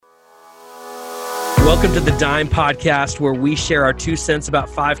Welcome to the Dime Podcast, where we share our 2 cents about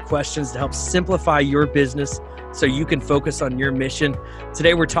 5 questions to help simplify your business so you can focus on your mission.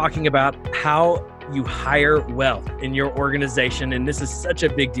 Today, we're talking about how you hire well in your organization. And this is such a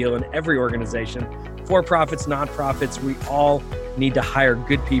big deal in every organization. For-profits, nonprofits, we all need to hire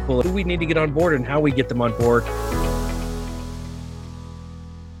good people. Who we need to get on board and how we get them on board.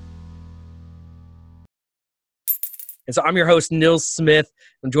 And so I'm your host, Nils Smith.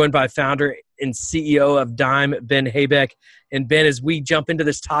 I'm joined by founder and CEO of Dime, Ben Habeck. And Ben, as we jump into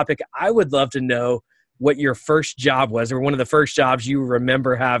this topic, I would love to know what your first job was, or one of the first jobs you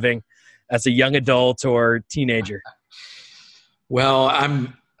remember having as a young adult or teenager. Well,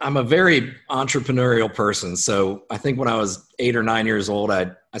 I'm a very entrepreneurial person. So I think when I was 8 or 9 years old,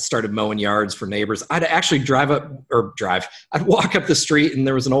 I started mowing yards for neighbors. I'd actually I'd walk up the street and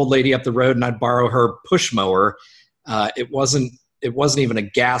there was an old lady up the road and I'd borrow her push mower. It wasn't even a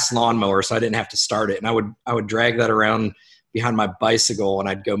gas lawnmower, so I didn't have to start it. And I would drag that around behind my bicycle and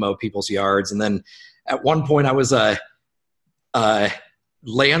I'd go mow people's yards. And then at one point I was a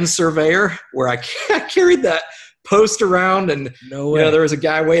land surveyor where I carried that post around, and there was a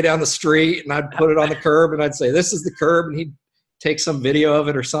guy way down the street and I'd put it on the curb and I'd say, "This is the curb," and he'd take some video of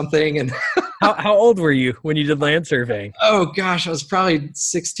it or something. And how old were you when you did land surveying? Oh gosh, I was probably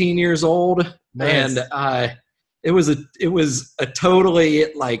 16 years old. Nice. And it was a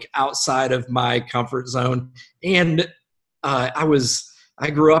totally like outside of my comfort zone. And I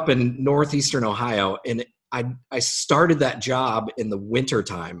grew up in northeastern Ohio, and I started that job in the winter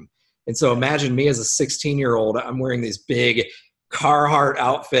time. And so imagine me as a 16-year-old, I'm wearing this big Carhartt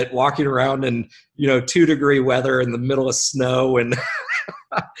outfit, walking around in, 2-degree weather in the middle of snow, and,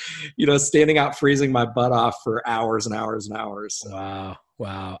 standing out freezing my butt off for hours and hours and hours. So.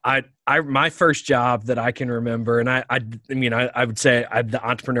 Wow. My first job that I can remember, and I would say I had the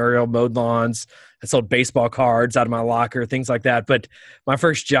entrepreneurial mowed lawns. I sold baseball cards out of my locker, things like that. But my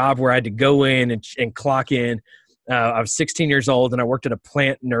first job where I had to go in and clock in, I was 16 years old, and I worked at a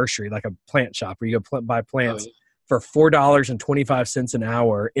plant nursery, like a plant shop where you go buy plants for $4.25 an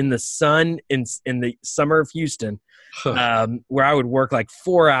hour in the sun in the summer of Houston, where I would work like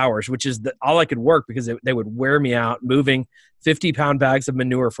 4 hours, which is all I could work because they would wear me out moving 50-pound bags of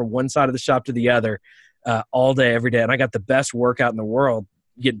manure from one side of the shop to the other all day, every day. And I got the best workout in the world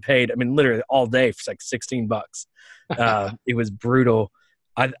getting paid. I mean, literally all day for like $16. It was brutal.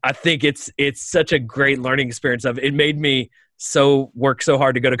 I think it's such a great learning experience. It made me work so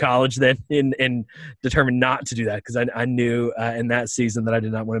hard to go to college then and determined not to do that, because I knew in that season that I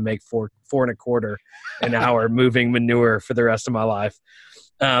did not want to make $4.25 an hour moving manure for the rest of my life.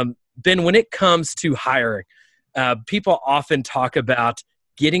 Ben, when it comes to hiring, people often talk about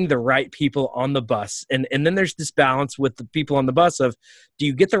getting the right people on the bus. And then there's this balance with the people on the bus of, do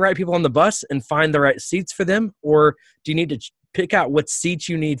you get the right people on the bus and find the right seats for them? Or do you need to pick out what seats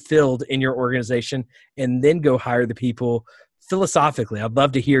you need filled in your organization and then go hire the people? Philosophically, I'd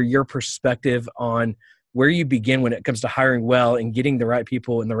love to hear your perspective on where you begin when it comes to hiring well and getting the right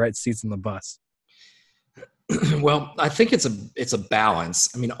people in the right seats on the bus. Well, I think it's a balance.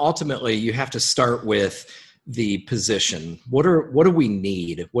 I mean, ultimately, you have to start with the position. What do we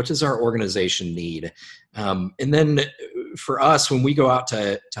need? What does our organization need? And then for us, when we go out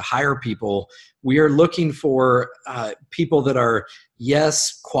to hire people, we are looking for people that are,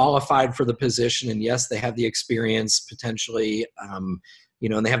 yes, qualified for the position, and yes, they have the experience potentially, and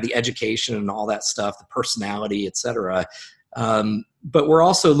they have the education and all that stuff, the personality, et cetera. But we're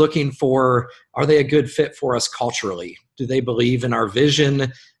also looking for, are they a good fit for us culturally? Do they believe in our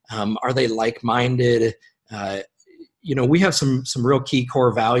vision? Are they like-minded? We have some real key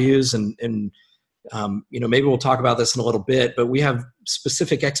core values, and maybe we'll talk about this in a little bit, but we have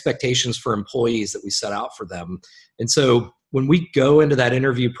specific expectations for employees that we set out for them. And so when we go into that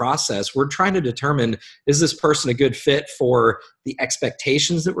interview process, we're trying to determine, is this person a good fit for the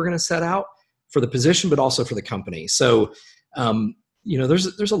expectations that we're going to set out for the position, but also for the company? So,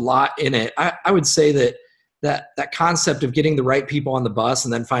 there's a lot in it. I would say that concept of getting the right people on the bus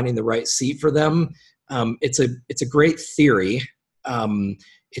and then finding the right seat for them, it's a great theory.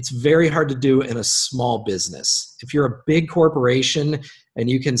 It's very hard to do in a small business. If you're a big corporation and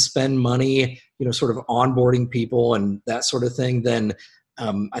you can spend money, sort of onboarding people and that sort of thing, then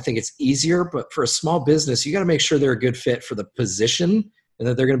I think it's easier. But for a small business, you got to make sure they're a good fit for the position and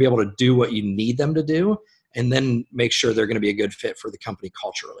that they're going to be able to do what you need them to do, and then make sure they're going to be a good fit for the company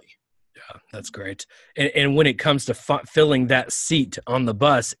culturally. Yeah, that's great. And when it comes to filling that seat on the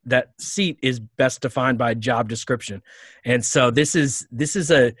bus, that seat is best defined by job description. And so this is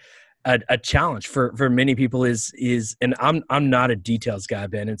a challenge for many people and I'm not a details guy,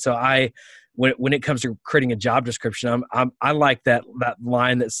 Ben. And so when it comes to creating a job description, I like that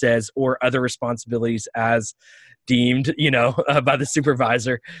line that says, or other responsibilities as deemed, by the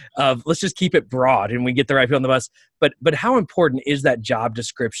supervisor. Let's just keep it broad and we get the right people on the bus. But how important is that job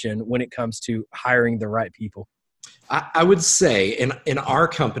description when it comes to hiring the right people? I would say in our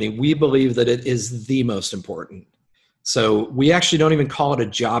company, we believe that it is the most important. So we actually don't even call it a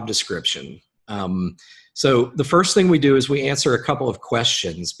job description. So the first thing we do is we answer a couple of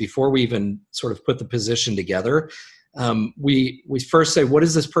questions before we even sort of put the position together. We first say, what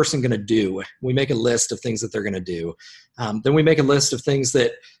is this person going to do? We make a list of things that they're going to do. Then we make a list of things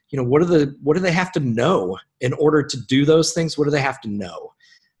that, what do they have to know in order to do those things? What do they have to know?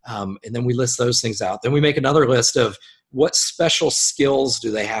 And then we list those things out. Then we make another list of what special skills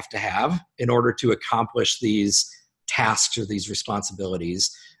do they have to have in order to accomplish these tasks or these responsibilities.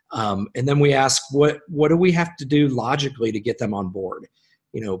 And then we ask, what do we have to do logically to get them on board?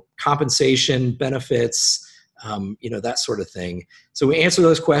 Compensation, benefits, that sort of thing. So we answer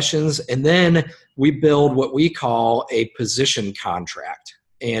those questions, and then we build what we call a position contract.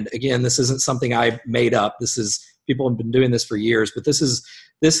 And again, this isn't something I made up. People have been doing this for years, but this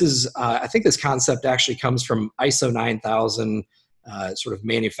is I think this concept actually comes from ISO 9000 sort of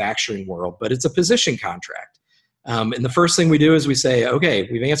manufacturing world, but it's a position contract. And the first thing we do is we say, okay,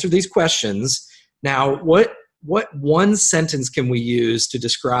 we've answered these questions. Now, what one sentence can we use to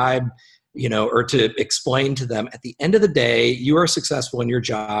describe, or to explain to them at the end of the day, you are successful in your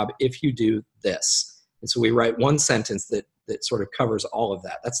job if you do this. And so we write one sentence that sort of covers all of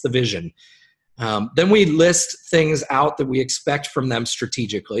that. That's the vision. Then we list things out that we expect from them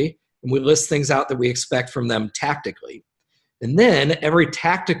strategically, and we list things out that we expect from them tactically. And then every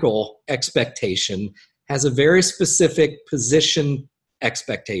tactical expectation has a very specific position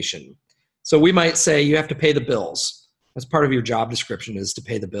expectation. So we might say you have to pay the bills. That's part of your job description, is to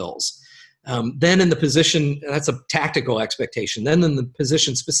pay the bills. Then in the position, that's a tactical expectation. Then in the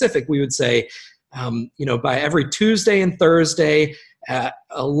position specific, we would say, by every Tuesday and Thursday at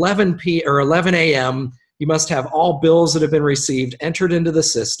 11 a.m., you must have all bills that have been received entered into the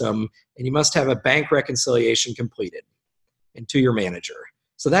system, and you must have a bank reconciliation completed and to your manager.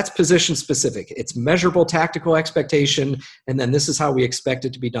 So that's position specific. It's measurable tactical expectation, and then this is how we expect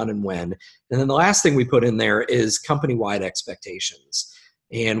it to be done and when. And then the last thing we put in there is company-wide expectations.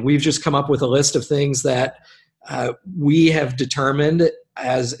 And we've just come up with a list of things that we have determined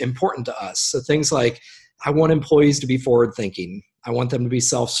as important to us. So things like, I want employees to be forward-thinking. I want them to be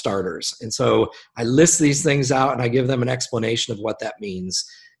self-starters. And so I list these things out and I give them an explanation of what that means.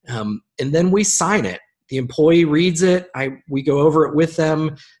 And then we sign it. The employee reads it, we go over it with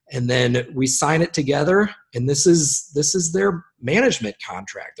them, and then we sign it together. And this is their management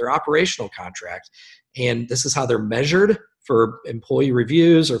contract, their operational contract. And this is how they're measured for employee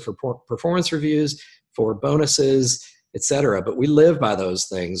reviews or for performance reviews, for bonuses, et cetera. But we live by those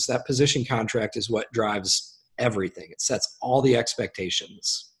things. That position contract is what drives everything. It sets all the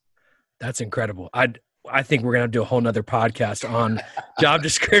expectations. That's incredible. I think we're going to do a whole nother podcast on job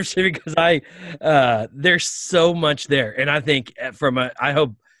description, because there's so much there. And I think I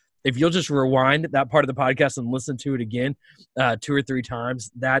hope if you'll just rewind that part of the podcast and listen to it again 2 or 3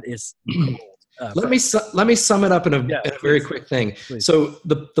 times, that is gold. Let me sum it up in a very quick thing. Please. So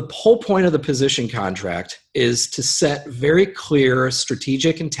the whole point of the position contract is to set very clear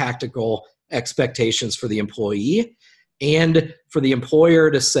strategic and tactical expectations for the employee, and for the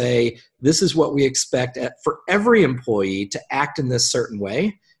employer to say, this is what we expect for every employee to act in this certain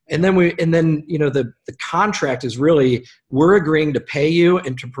way. And then the contract is really, we're agreeing to pay you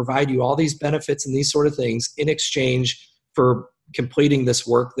and to provide you all these benefits and these sort of things in exchange for completing this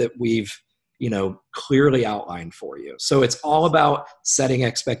work that we've clearly outlined for you. So it's all about setting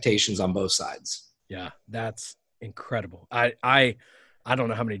expectations on both sides. Yeah, that's incredible. I don't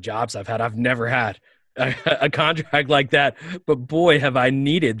know how many jobs I've had. I've never had a contract like that, but boy, have I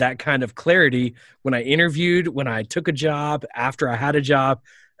needed that kind of clarity when I interviewed, when I took a job, after I had a job.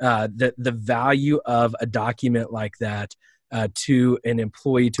 The value of a document like that to an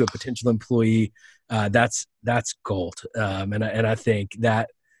employee, to a potential employee, that's gold. And I think that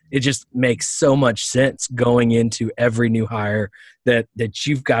it just makes so much sense going into every new hire that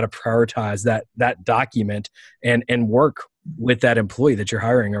you've got to prioritize that document and work with that employee that you're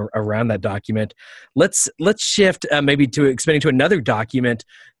hiring around that document. Let's shift maybe to expanding to another document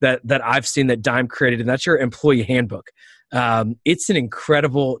that I've seen that Dime created, and that's your employee handbook. It's an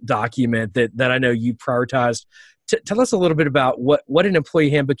incredible document that I know you prioritized. Tell us a little bit about what an employee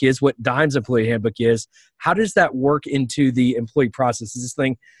handbook is, what Dime's employee handbook is. How does that work into the employee process? Is this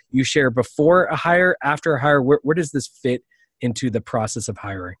thing you share before a hire, after a hire? Where does this fit into the process of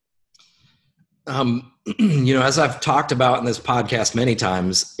hiring? As I've talked about in this podcast many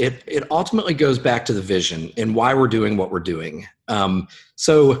times, it ultimately goes back to the vision and why we're doing what we're doing.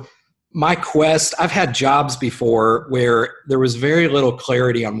 So my quest, I've had jobs before where there was very little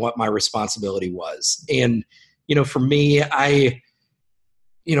clarity on what my responsibility was. And, for me, at a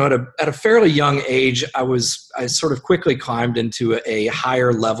fairly young age, I sort of quickly climbed into a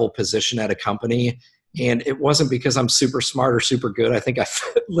higher level position at a company. And it wasn't because I'm super smart or super good. I think I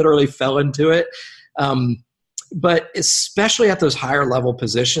literally fell into it. But especially at those higher level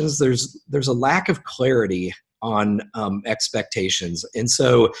positions, there's a lack of clarity on expectations. And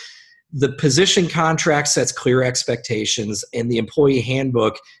so the position contract sets clear expectations, and the employee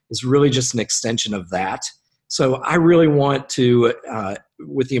handbook is really just an extension of that. So I really want to,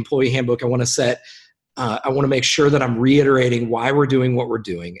 with the employee handbook, I want to make sure that I'm reiterating why we're doing what we're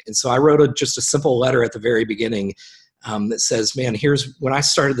doing. And so I wrote just a simple letter at the very beginning that says, man, here's when I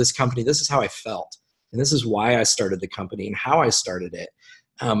started this company, this is how I felt. And this is why I started the company and how I started it.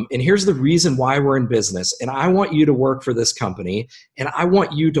 And here's the reason why we're in business. And I want you to work for this company. And I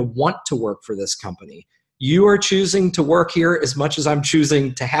want you to want to work for this company. You are choosing to work here as much as I'm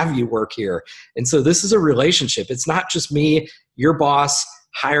choosing to have you work here. And so this is a relationship. It's not just me, your boss,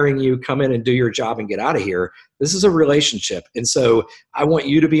 hiring you, come in and do your job and get out of here. This is a relationship. And so I want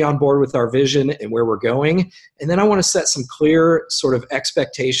you to be on board with our vision and where we're going. And then I want to set some clear sort of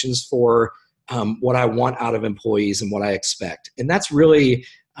expectations for what I want out of employees and what I expect. And that's really,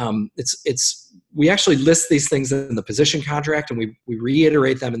 we actually list these things in the position contract, and we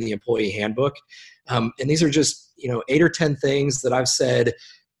reiterate them in the employee handbook. And these are just, 8 or 10 things that I've said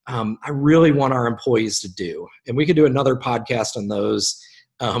I really want our employees to do. And we could do another podcast on those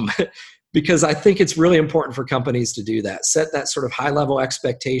because I think it's really important for companies to do that. Set that sort of high-level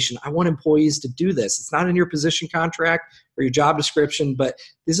expectation. I want employees to do this. It's not in your position contract or your job description, but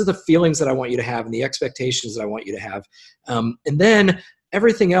these are the feelings that I want you to have and the expectations that I want you to have. And then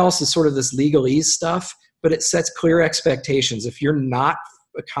everything else is sort of this legalese stuff, but it sets clear expectations. If you're not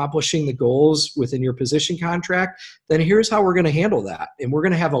accomplishing the goals within your position contract, then here's how we're going to handle that. And we're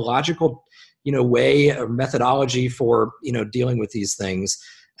going to have a logical, way or methodology for, dealing with these things.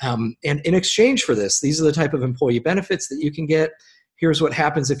 And in exchange for this, these are the type of employee benefits that you can get. Here's what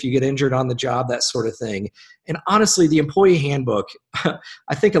happens if you get injured on the job, that sort of thing. And honestly, the employee handbook,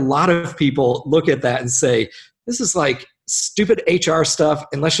 I think a lot of people look at that and say, this is like stupid HR stuff,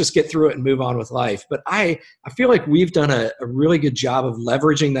 and let's just get through it and move on with life. But I feel like we've done a really good job of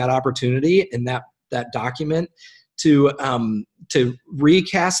leveraging that opportunity and that document to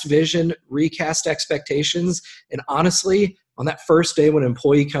recast vision, recast expectations. And honestly, on that first day when an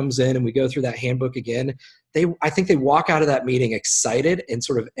employee comes in and we go through that handbook again, I think they walk out of that meeting excited and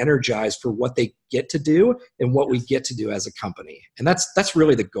sort of energized for what they get to do and what we get to do as a company. And that's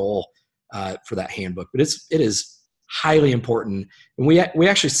really the goal for that handbook. But it is highly important. And we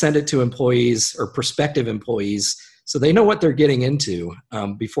actually send it to employees or prospective employees so they know what they're getting into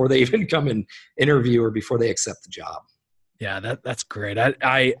before they even come and interview or before they accept the job. Yeah, that's great.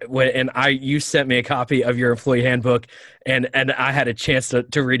 You sent me a copy of your employee handbook, and I had a chance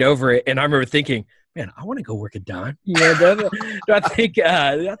to read over it, and I remember thinking, man, I want to go work at Dime.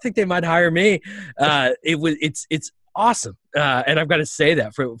 I think they might hire me. It's awesome, and I've got to say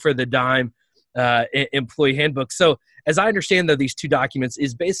that for the Dime employee handbook. So as I understand, though, these two documents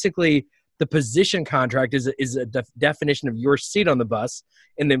is basically the position contract is a definition of your seat on the bus,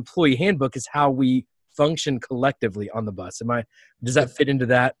 and the employee handbook is how we function collectively on the bus. Does that fit into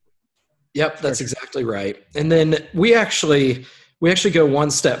that? Yep, that's exactly right. And then we actually go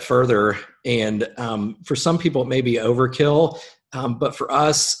one step further, and for some people it may be overkill, but for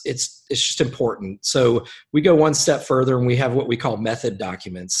us it's just important. So we go one step further, and we have what we call method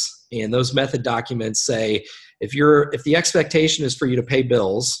documents. And those method documents say if the expectation is for you to pay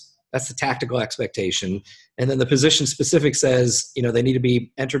bills, that's the tactical expectation, and then the position specific says they need to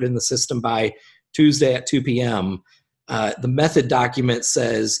be entered in the system by Tuesday at 2 p.m. The method document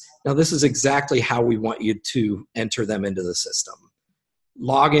says, now this is exactly how we want you to enter them into the system.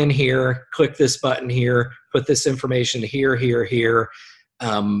 Log in here, click this button here, put this information here,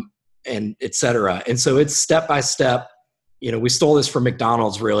 and et cetera. And so it's step by step. We stole this from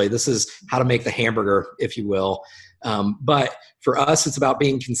McDonald's, really. This is how to make the hamburger, if you will. But for us, it's about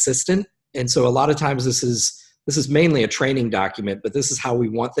being consistent. And so a lot of times this is this is mainly a training document, but this is how we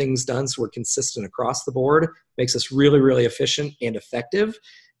want things done. So we're consistent across the board, makes us really, really efficient and effective.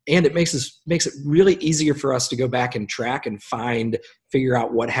 And it makes it really easier for us to go back and track and figure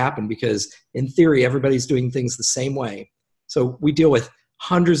out what happened, because in theory, everybody's doing things the same way. So we deal with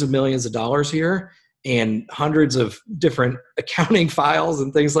hundreds of millions of dollars here and hundreds of different accounting files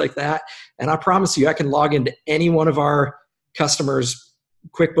and things like that. And I promise you, I can log into any one of our customers'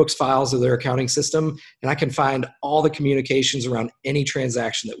 QuickBooks files of their accounting system, and I can find all the communications around any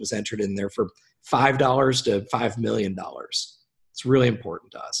transaction that was entered in there for $5 to $5 million. It's really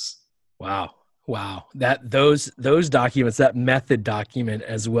important to us. Wow. Those documents, that method document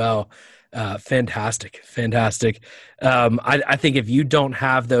as well. Fantastic. I think if you don't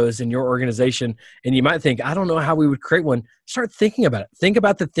have those in your organization, and you might think, I don't know how we would create one, start thinking about it. Think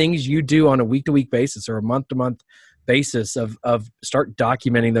about the things you do on a week-to-week basis or a month-to-month basis of start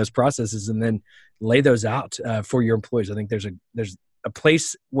documenting those processes, and then lay those out for your employees. I think there's a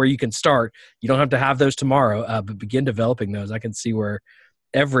place where you can start. You don't have to have those tomorrow, but begin developing those. I can see where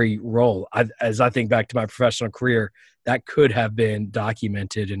every role, as I think back to my professional career, that could have been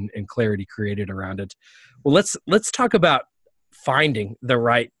documented and clarity created around it. Well, let's talk about finding the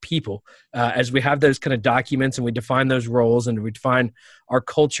right people as we have those kind of documents and we define those roles and we define our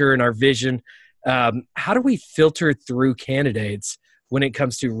culture and our vision. How do we filter through candidates when it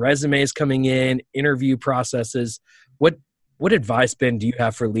comes to resumes coming in, interview processes? What advice, Ben, do you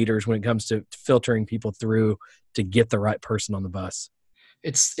have for leaders when it comes to filtering people through to get the right person on the bus?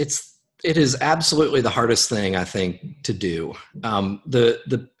 It is absolutely the hardest thing, I think, to do.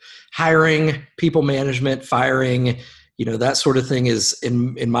 The hiring, people management, firing, that sort of thing is,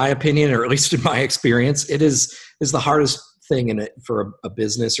 in my opinion, or at least in my experience, it is the hardest thing in it for a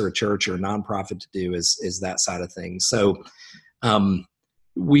business or a church or a nonprofit to do is that side of things. So,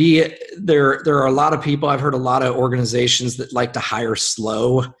 there are a lot of people. I've heard a lot of organizations that like to hire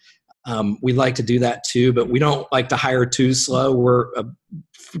slow. We like to do that too, but we don't like to hire too slow. We're a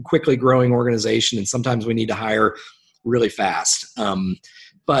quickly growing organization, and sometimes we need to hire really fast.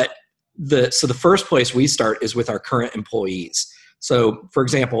 But the first place we start is with our current employees. So, for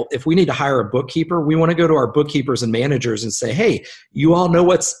example, if we need to hire a bookkeeper, we want to go to our bookkeepers and managers and say, hey, you all know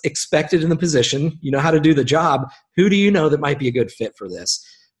what's expected in the position. You know how to do the job. Who do you know that might be a good fit for this?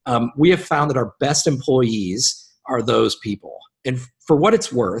 We have found that our best employees are those people. And for what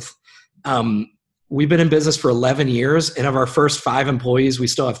it's worth, we've been in business for 11 years, and of our first 5 employees, we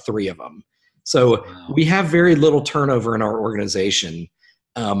still have 3 of them. So we have very little turnover in our organization.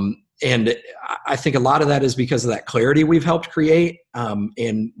 And I think a lot of that is because of that clarity we've helped create,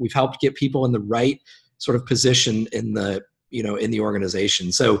 and we've helped get people in the right sort of position in the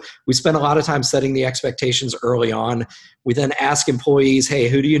organization. So we spend a lot of time setting the expectations early on. We then ask employees, hey,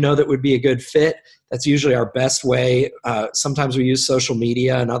 who do you know that would be a good fit? That's usually our best way. Sometimes we use social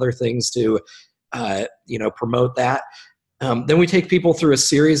media and other things to, promote that. Then we take people through a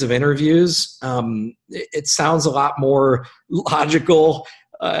series of interviews. It sounds a lot more logical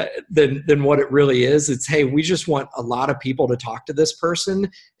than what it really is. It's, hey, we just want a lot of people to talk to this person.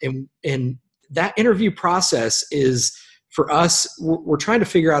 And that interview process is, for us, we're trying to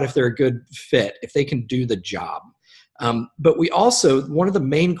figure out if they're a good fit, if they can do the job. But we also, one of the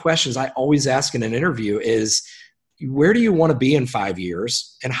main questions I always ask in an interview is, where do you want to be in 5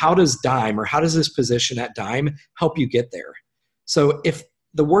 years? And how does this position at Dime help you get there? So if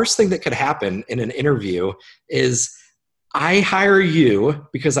the worst thing that could happen in an interview is I hire you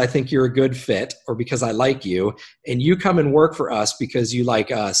because I think you're a good fit or because I like you, and you come and work for us because you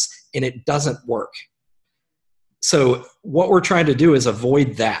like us, and it doesn't work. So what we're trying to do is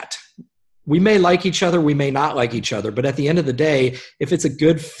avoid that. We may like each other, we may not like each other, but at the end of the day, if it's a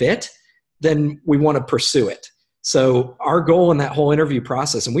good fit, then we want to pursue it. So our goal in that whole interview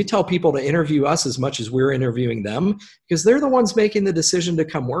process, and we tell people to interview us as much as we're interviewing them, because they're the ones making the decision to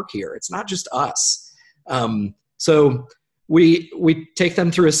come work here. It's not just us. So we take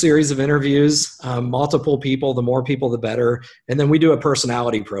them through a series of interviews, multiple people, the more people, the better. And then we do a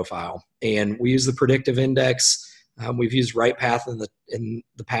personality profile, and we use the predictive index. We've used RightPath in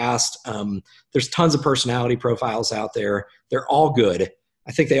the past. There's tons of personality profiles out there. They're all good.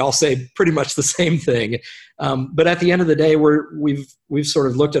 I think they all say pretty much the same thing. But at the end of the day, we've sort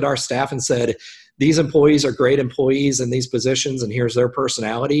of looked at our staff and said, these employees are great employees in these positions, and here's their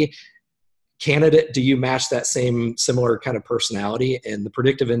personality. Candidate, do you match that similar kind of personality? And the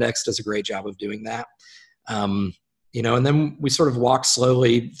predictive index does a great job of doing that. And then we sort of walk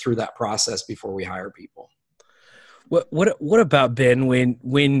slowly through that process before we hire people. What about, Ben,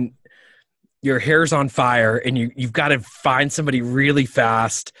 when your hair's on fire and you've got to find somebody really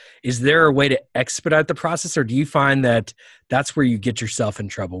fast. Is there a way to expedite the process, or do you find that that's where you get yourself in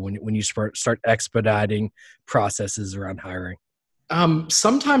trouble when you start expediting processes around hiring?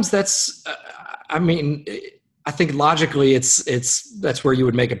 Sometimes that's, I mean, I think logically that's where you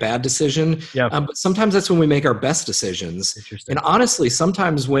would make a bad decision. Yeah. But sometimes that's when we make our best decisions. Interesting. And honestly,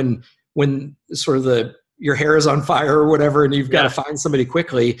 sometimes when sort of your hair is on fire or whatever, and you've got to find somebody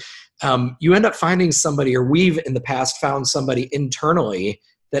quickly, you end up finding somebody, or we've in the past found somebody internally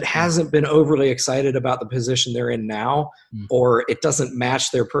that hasn't been overly excited about the position they're in now, or it doesn't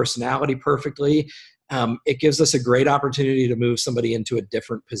match their personality perfectly. It gives us a great opportunity to move somebody into a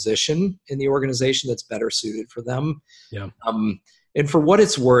different position in the organization that's better suited for them. Yeah. And for what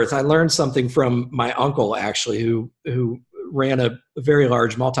it's worth, I learned something from my uncle, actually, who ran a very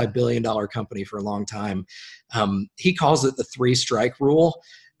large multi-billion-dollar company for a long time. He calls it the 3-strike rule.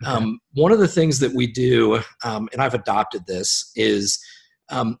 Okay. One of the things that we do, and I've adopted this, is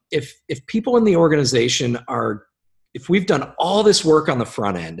if people in the organization if we've done all this work on the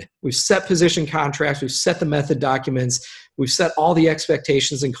front end, we've set position contracts, we've set the method documents, we've set all the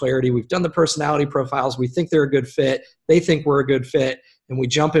expectations and clarity, we've done the personality profiles, we think they're a good fit, they think we're a good fit, and we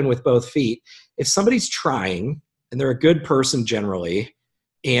jump in with both feet. If somebody's trying, and they're a good person generally,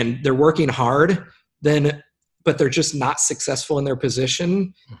 and they're working hard, but they're just not successful in their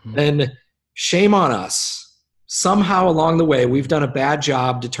position, then shame on us. Somehow along the way, we've done a bad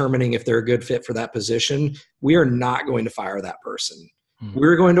job determining if they're a good fit for that position. We are not going to fire that person.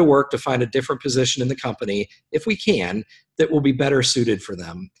 We're going to work to find a different position in the company, if we can, that will be better suited for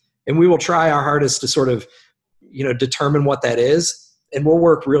them. And we will try our hardest to sort of, determine what that is. And we'll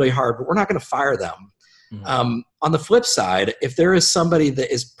work really hard, but we're not going to fire them. On the flip side, if there is somebody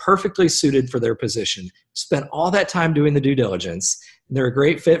that is perfectly suited for their position, spent all that time doing the due diligence, and they're a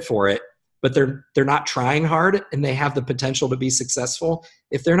great fit for it, but they're not trying hard and they have the potential to be successful.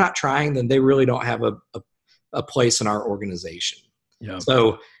 If they're not trying, then they really don't have a place in our organization. Yeah.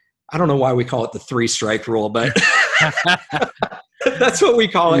 So I don't know why we call it the 3-strike rule, but that's what we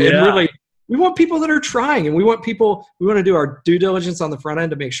call it. Yeah. And really, we want people that are trying, and we want to do our due diligence on the front end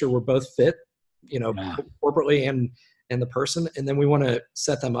to make sure we're both fit, corporately and the person. And then we want to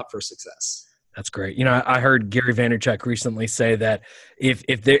set them up for success. That's great. I heard Gary Vaynerchuk recently say that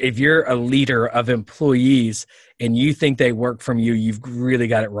if you're a leader of employees and you think they work from you, you've really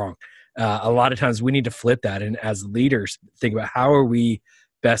got it wrong. A lot of times we need to flip that, and as leaders, think about how are we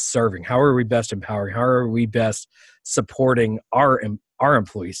best serving, how are we best empowering, how are we best supporting our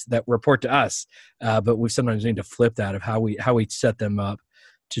employees that report to us. But we sometimes need to flip that of how we set them up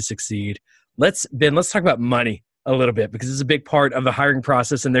to succeed. Ben, let's talk about money a little bit, because it's a big part of the hiring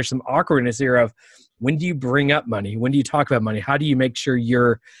process, and there's some awkwardness here of when do you bring up money? When do you talk about money? How do you make sure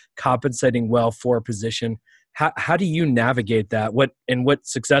you're compensating well for a position? How do you navigate that? What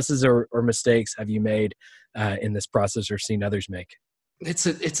successes or mistakes have you made in this process or seen others make?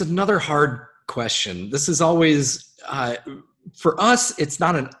 It's another hard question. This is always, for us, it's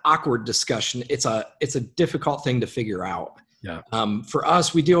not an awkward discussion. It's a difficult thing to figure out. Yeah. For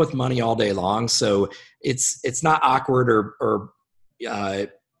us, we deal with money all day long, so it's not awkward or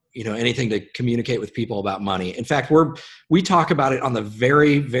anything to communicate with people about money. In fact, we talk about it on the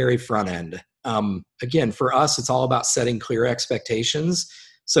very, very front end. Again, for us, it's all about setting clear expectations.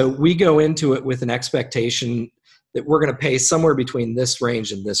 So we go into it with an expectation that we're going to pay somewhere between this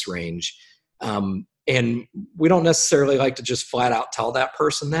range and this range. And we don't necessarily like to just flat out tell that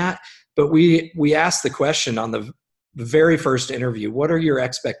person that, but we ask the question on the very first interview, what are your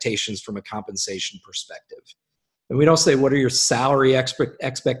expectations from a compensation perspective? And we don't say, what are your salary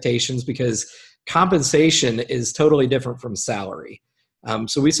expectations? Because compensation is totally different from salary.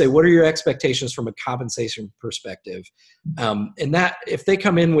 So we say, what are your expectations from a compensation perspective? And that if they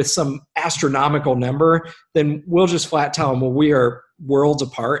come in with some astronomical number, then we'll just flat tell them, well, we are worlds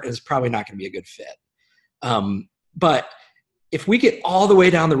apart, and it's probably not going to be a good fit. But if we get all the way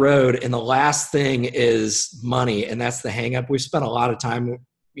down the road and the last thing is money, and that's the hang up, we've spent a lot of time,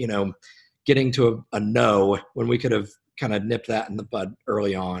 getting to a no when we could have kind of nipped that in the bud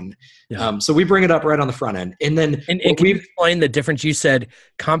early on. Yeah. So we bring it up right on the front end. And then and can you explain the difference? You said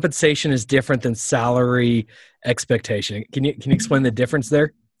compensation is different than salary expectation. Can you explain the difference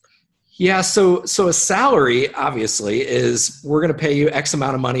there? Yeah. So a salary obviously is, we're going to pay you X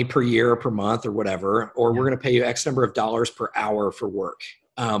amount of money per year or per month or whatever, or we're going to pay you X number of dollars per hour for work.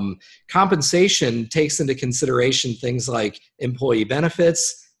 Compensation takes into consideration things like employee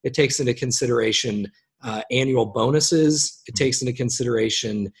benefits. It takes into consideration annual bonuses. It takes into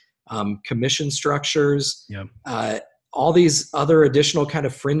consideration commission structures. Yeah. all these other additional kind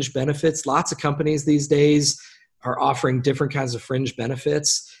of fringe benefits. Lots of companies these days are offering different kinds of fringe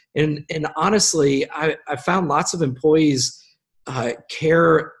benefits. And honestly, I found lots of employees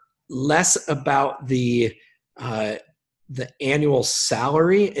care less about the annual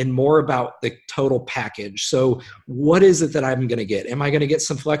salary and more about the total package. So what is it that I'm going to get? Am I going to get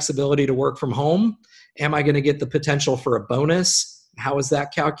some flexibility to work from home? Am I going to get the potential for a bonus? How is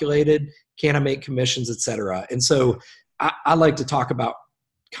that calculated? Can I make commissions, et cetera? And so I like to talk about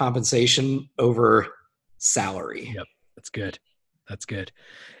compensation over salary. Yep. That's good. That's good.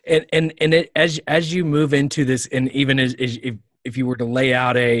 And it, as you move into this, and even as if you were to lay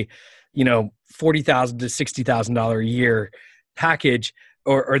out a, $40,000 to $60,000 a year package,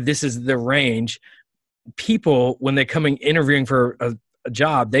 or this is the range, people, when they're coming interviewing for a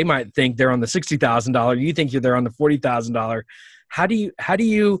job, they might think they're on the $60,000. You think they're on the $40,000. How do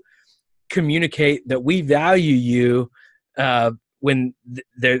you communicate that we value you when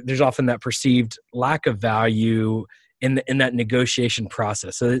there's often that perceived lack of value in that negotiation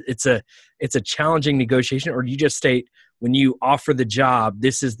process? So it's a challenging negotiation, or do you just state, when you offer the job,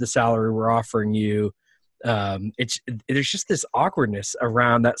 this is the salary we're offering you? There's just this awkwardness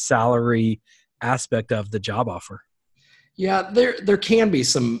around that salary aspect of the job offer. Yeah, there can be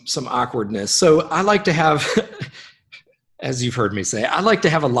some awkwardness. So I like to have, as you've heard me say, I like to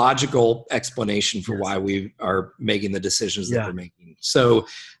have a logical explanation for why we are making the decisions that we're making. So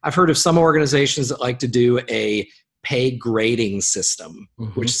I've heard of some organizations that like to do a pay grading system,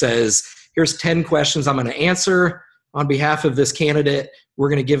 which says, here's 10 questions I'm going to answer on behalf of this candidate. We're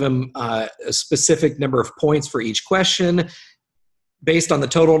going to give them a specific number of points for each question. Based on the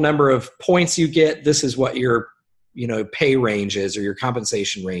total number of points you get, this is what your pay range is, or your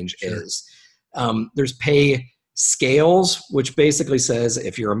compensation range is. There's pay scales, which basically says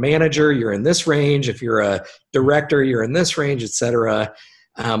if you're a manager, you're in this range. If you're a director, you're in this range, et cetera.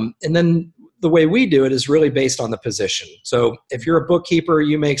 And then the way we do it is really based on the position. So if you're a bookkeeper,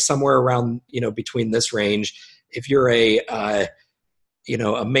 you make somewhere around, between this range. If you're a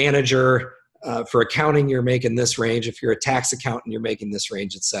manager for accounting, you're making this range. If you're a tax accountant, you're making this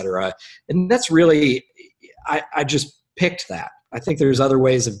range, et cetera. And that's really, I just picked that. I think there's other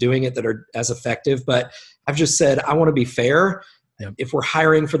ways of doing it that are as effective, but I've just said, I want to be fair. Yep. If we're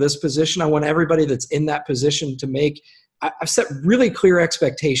hiring for this position, I want everybody that's in that position to make, I've set really clear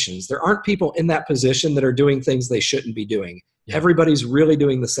expectations. There aren't people in that position that are doing things they shouldn't be doing. Yep. Everybody's really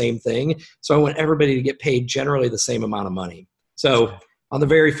doing the same thing. So I want everybody to get paid generally the same amount of money. So on the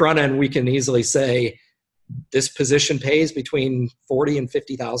very front end, we can easily say this position pays between $40,000 and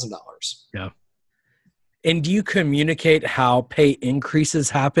 $50,000. Yeah. And do you communicate how pay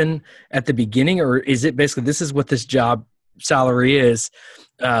increases happen at the beginning, or is it basically, this is what this job salary is,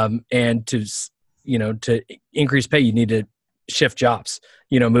 and to increase pay, you need to shift jobs,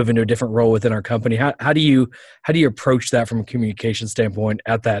 move into a different role within our company? How do you approach that from a communication standpoint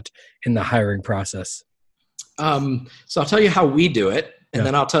in the hiring process? So I'll tell you how we do it, and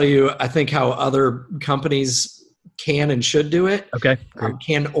then I'll tell you, I think, how other companies can and should do it. Okay.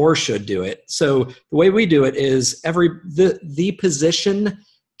 Can or should do it. So the way we do it is the position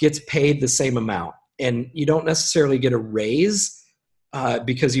gets paid the same amount, and you don't necessarily get a raise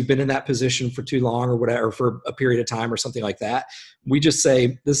because you've been in that position for too long or whatever, for a period of time or something like that. We just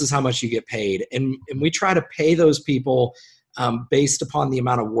say, this is how much you get paid. And we try to pay those people based upon the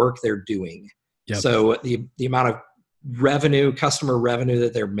amount of work they're doing. Yep. So the amount of customer revenue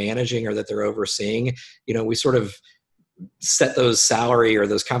that they're managing or that they're overseeing, we sort of set those salary or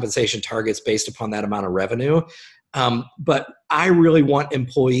those compensation targets based upon that amount of revenue. But I really want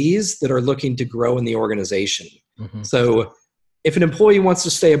employees that are looking to grow in the organization. Mm-hmm. So if an employee wants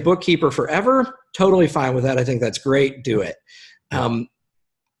to stay a bookkeeper forever, totally fine with that. I think that's great. Do it.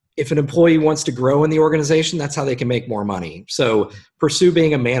 If an employee wants to grow in the organization, that's how they can make more money. So pursue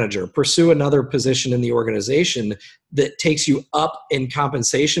being a manager, pursue another position in the organization that takes you up in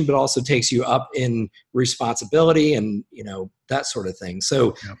compensation, but also takes you up in responsibility and, that sort of thing.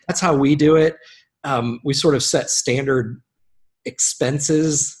 So that's how we do it. We sort of set standard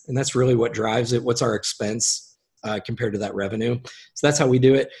expenses, and that's really what drives it. What's our expense compared to that revenue? So that's how we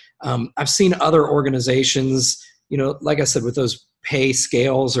do it. I've seen other organizations, like I said, with those pay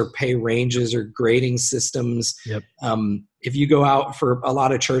scales or pay ranges or grading systems. Yep. If you go out, for a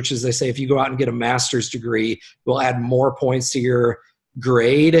lot of churches, they say, if you go out and get a master's degree, we'll add more points to your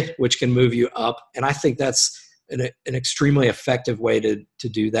grade, which can move you up. And I think that's an extremely effective way to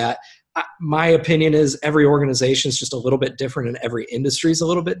do that. My opinion is every organization is just a little bit different, and every industry is a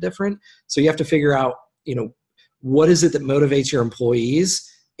little bit different. So you have to figure out, what is it that motivates your employees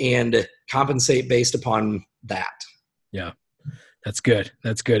and compensate based upon that. Yeah. That's good.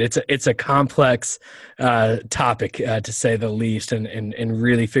 That's good. It's a complex topic to say the least, and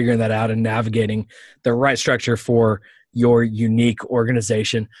really figuring that out and navigating the right structure for your unique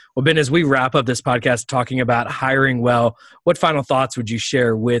organization. Well, Ben, as we wrap up this podcast talking about hiring well, what final thoughts would you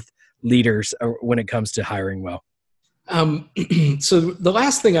share with leaders when it comes to hiring well? So the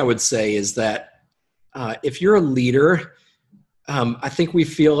last thing I would say is that if you're a leader, I think we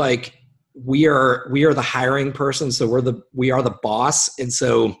feel like we are the hiring person, so we are the boss, and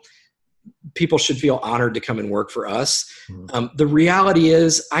so people should feel honored to come and work for us. The reality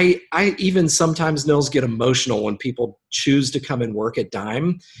is, I even sometimes, Nils, get emotional when people choose to come and work at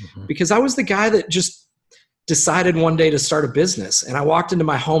Dime, because I was the guy that just decided one day to start a business, and I walked into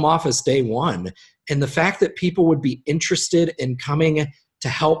my home office day one, and the fact that people would be interested in coming to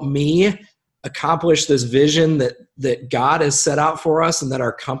help me accomplish this vision that God has set out for us and that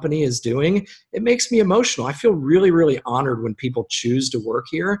our company is doing, it makes me emotional. I feel really, really honored when people choose to work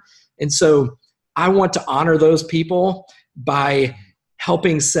here. And so I want to honor those people by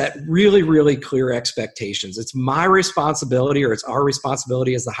helping set really, really clear expectations. It's my responsibility, or it's our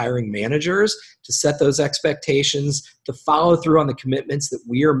responsibility as the hiring managers, to set those expectations, to follow through on the commitments that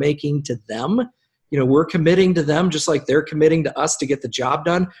we are making to them. We're committing to them just like they're committing to us to get the job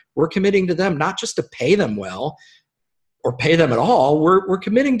done. We're committing to them not just to pay them well or pay them at all. We're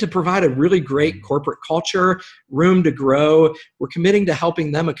committing to provide a really great corporate culture, room to grow. We're committing to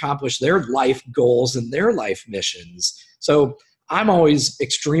helping them accomplish their life goals and their life missions. So I'm always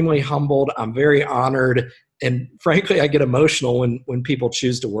extremely humbled. I'm very honored. And frankly, I get emotional when people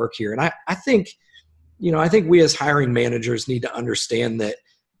choose to work here. And I think we as hiring managers need to understand that,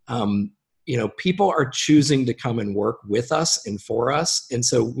 people are choosing to come and work with us and for us. And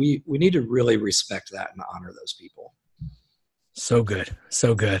so we need to really respect that and honor those people. So good.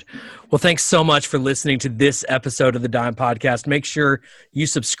 So good. Well, thanks so much for listening to this episode of the Dime Podcast. Make sure you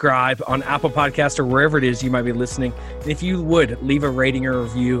subscribe on Apple Podcasts or wherever it is you might be listening. And if you would leave a rating or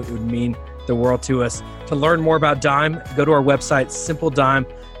review, it would mean the world to us. To learn more about Dime, go to our website,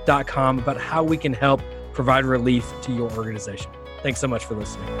 simpledime.com, about how we can help provide relief to your organization. Thanks so much for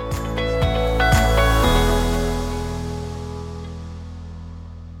listening.